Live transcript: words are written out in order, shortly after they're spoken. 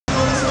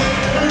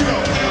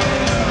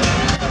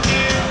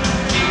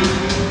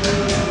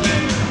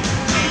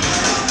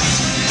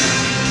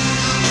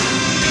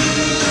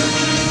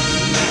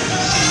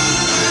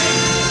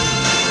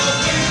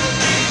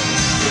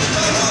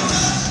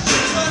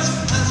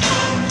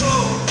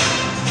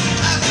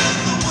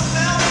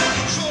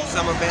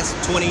Summerfest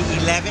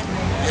 2011.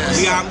 Yes.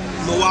 We are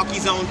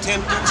Milwaukee's own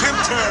Tempters.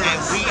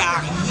 And we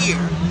are here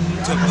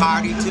to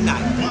party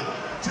tonight.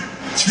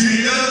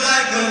 Treat her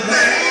like a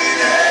lady.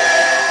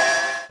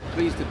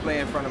 Pleased to play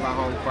in front of our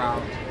home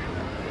crowd.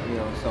 You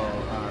know, so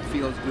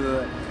feels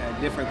good.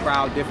 Different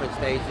crowd, different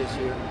stage this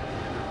year.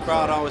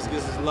 Crowd always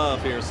gives us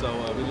love here, so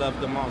we love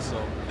them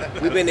also.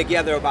 We've been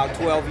together about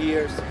 12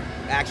 years,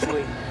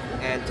 actually,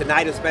 and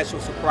tonight a special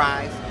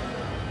surprise.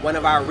 One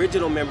of our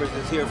original members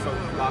is here from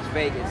Las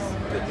Vegas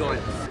to join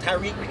us.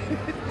 Tyreek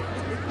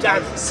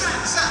Johnson.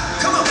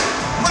 Side. Come on,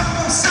 one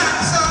more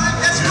side.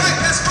 That's right,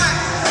 that's right,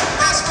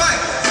 that's right.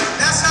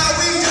 That's how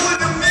we do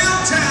it in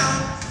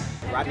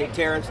Milltown. Rodney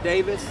Terrence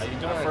Davis,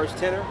 our first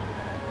tenor.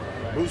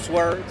 Bruce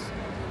Words,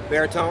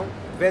 baritone.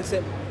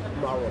 Vincent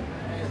Morrow,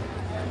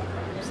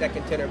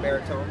 second tenor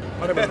baritone.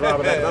 My name is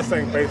Robert. I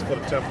sing bass for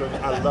the Tempters.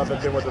 I love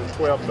it. Been with them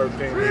 12, 13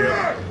 years.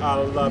 I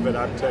love it.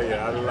 I tell you,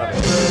 I love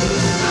it.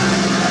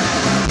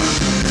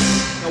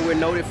 So we're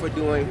noted for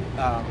doing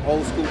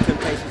old school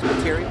Temptations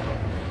material.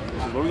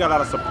 We got a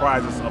lot of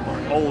surprises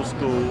of old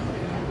school,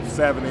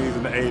 70s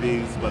and the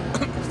 80s, but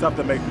stuff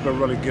that make people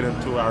really get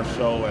into our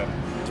show. And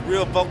it's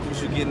real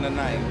vocals you're getting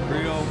tonight.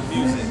 Real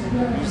music,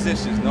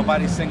 musicians.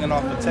 Nobody singing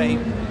off the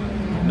tape.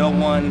 No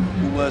one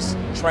who was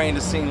trained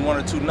to sing one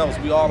or two notes.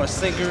 We all are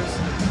singers,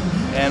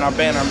 and our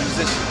band are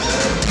musicians.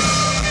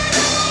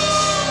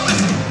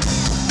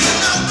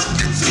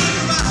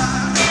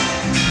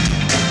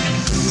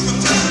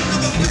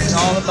 It's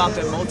all about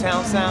the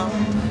Motown sound.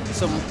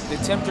 So the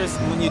Tempters,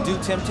 when you do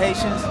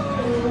Temptations,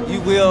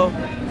 you will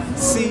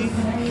see,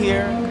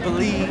 hear,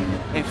 believe,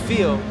 and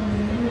feel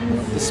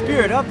the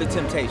spirit of the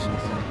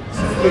Temptations.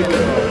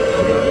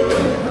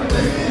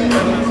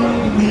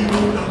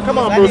 come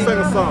on, Bruce, sing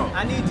a song.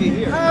 I need to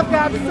hear. I've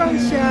got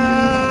sunshine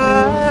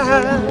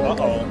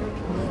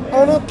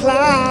on a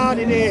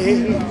cloudy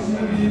day.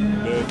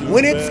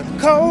 When it's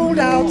cold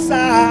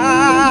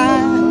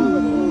outside,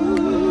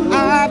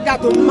 I've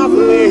got the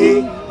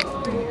muffler.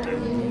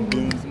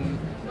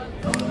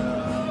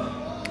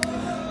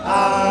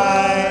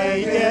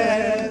 I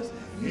guess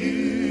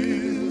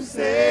you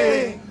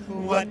say,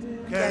 what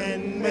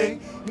can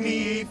make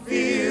me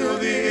feel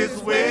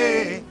this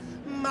way?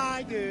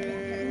 My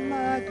girl,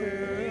 my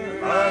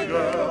girl, my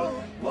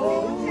girl,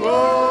 oh,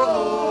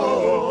 oh,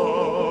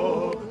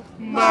 oh,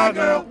 my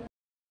girl.